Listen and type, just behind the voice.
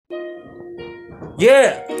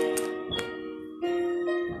Yeah.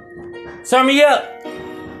 Turn me up.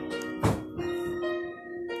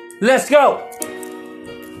 Let's go.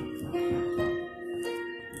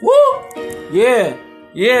 Woo. Yeah.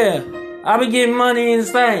 Yeah. I been getting money in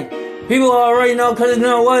this thing. People already know, cause you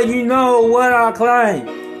know what? You know what I claim.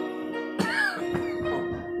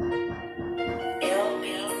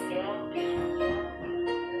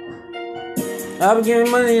 I been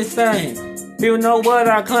getting money in this thing. People know what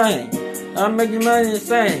I claim. I'm making money in this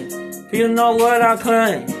thing. People know what I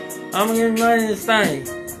claim. I'm getting money in this thing.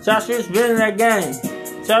 Joshua's been in that game.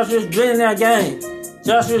 Joshua's been in that game.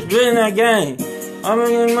 Joshua's been in that game. I'm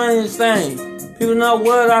getting money in this thing. People know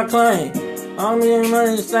what I claim. I'm getting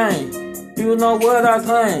money in this thing. People know what I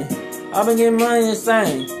claim. I've been getting money in this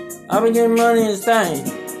thing. I've been getting money in this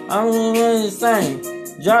thing. I'm getting money in this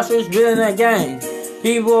thing. Joshua's been in that game.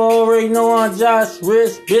 People already know I'm Josh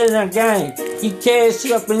Rich, been in that game. He cash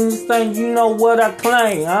up in this thing, you know what I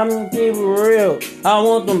claim. I'm gonna keep it real. I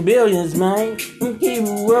want them billions, man. I'm keep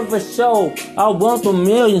it real for sure. I want them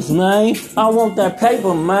millions, man. I want that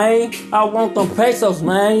paper, man. I want them pesos,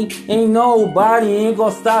 man. Ain't nobody ain't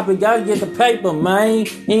gonna stop it. Gotta get the paper, man.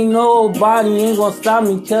 Ain't nobody ain't gonna stop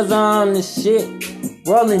me cause I'm the shit.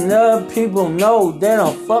 Rolling up, people know that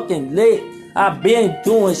I'm fucking lit. I've been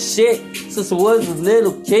doing shit since I was a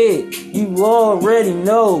little kid. You already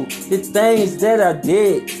know the things that I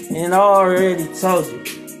did, and I already told you.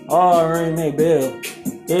 I already made bill.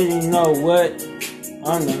 Then you know what?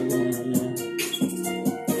 I'm not gonna.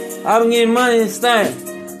 I've been getting money in this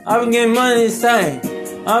thing. I've been getting money in this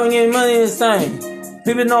thing. I've been getting money in this thing.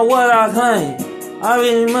 People know what I claim. I've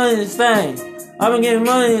been getting money in this thing. I've been getting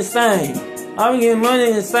money in this thing. I've been getting money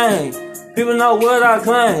in this thing. People know what I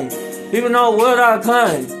claim. People know what I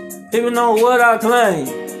claim. People know what I claim.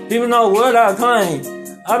 People know what I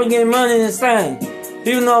claim. I've been getting money in this thing.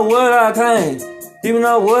 People know what I claim. People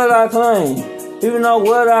know what I claim. People know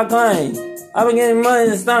what I claim. I've been getting money in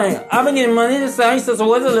this thing. I've been getting money in this thing since I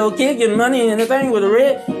was a little kid, getting money in the thing with the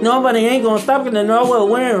red. Nobody ain't gonna stop it to know what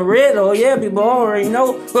wearing red. Oh yeah, people already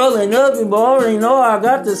know. Rolling up, people already know I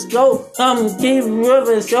got the scope. I'm keep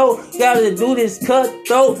river show. Gotta do this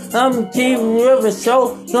cutthroat. I'm keep river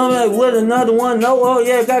show. Somebody with another one. No, oh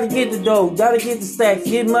yeah, gotta get the dough. Gotta get the stacks.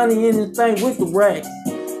 Get money in this thing with the racks.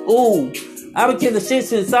 Ooh. I've been killing shit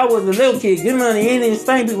since I was a little kid. Get money in this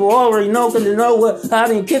thing, people already know, cause they know what I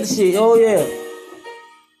didn't kill the shit. Oh yeah.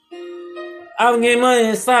 I've been getting money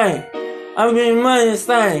in this thing. I've been getting money in this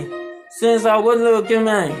thing since I was a little kid,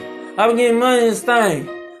 man. I've been getting money in this thing.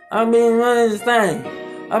 I've been getting money in this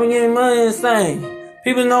thing. I've been getting money in this thing.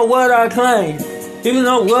 People know what I claim. People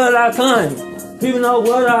know what I claim. People know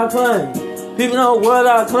what I claim. People know what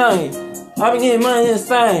I claim. I've been getting money in this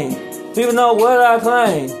thing. People know what I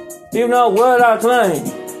claim. People know what I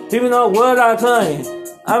claim. People know what I claim.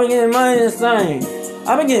 I've been getting money in this thing.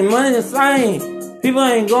 I've been getting money in this thing. People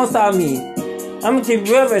ain't gonna stop me. I'm gonna keep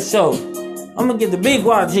river show. I'm gonna get the big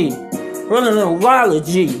YG. Rolling a Wilder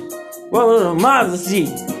G. Rolling a Mazda G.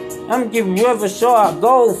 I'm gonna keep river show. I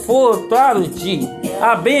go full throttle G.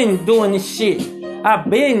 I've been doing this shit. I've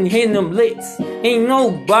been hitting them licks. Ain't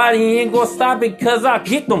nobody ain't gonna stop it cause I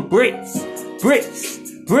get them bricks. Bricks.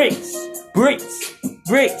 Bricks. Bricks.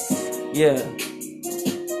 Bricks, yeah.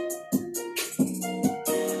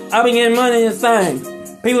 I've been getting money in this thing.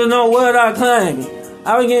 People know what I claim.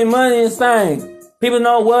 I've been getting money in this thing. People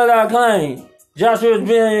know what I claim. Joshua's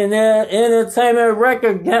Billionaire Entertainment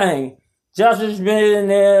Record Gang. Joshua's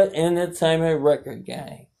Billionaire Entertainment Record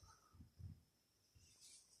Gang.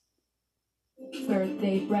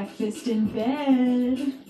 Birthday breakfast in bed.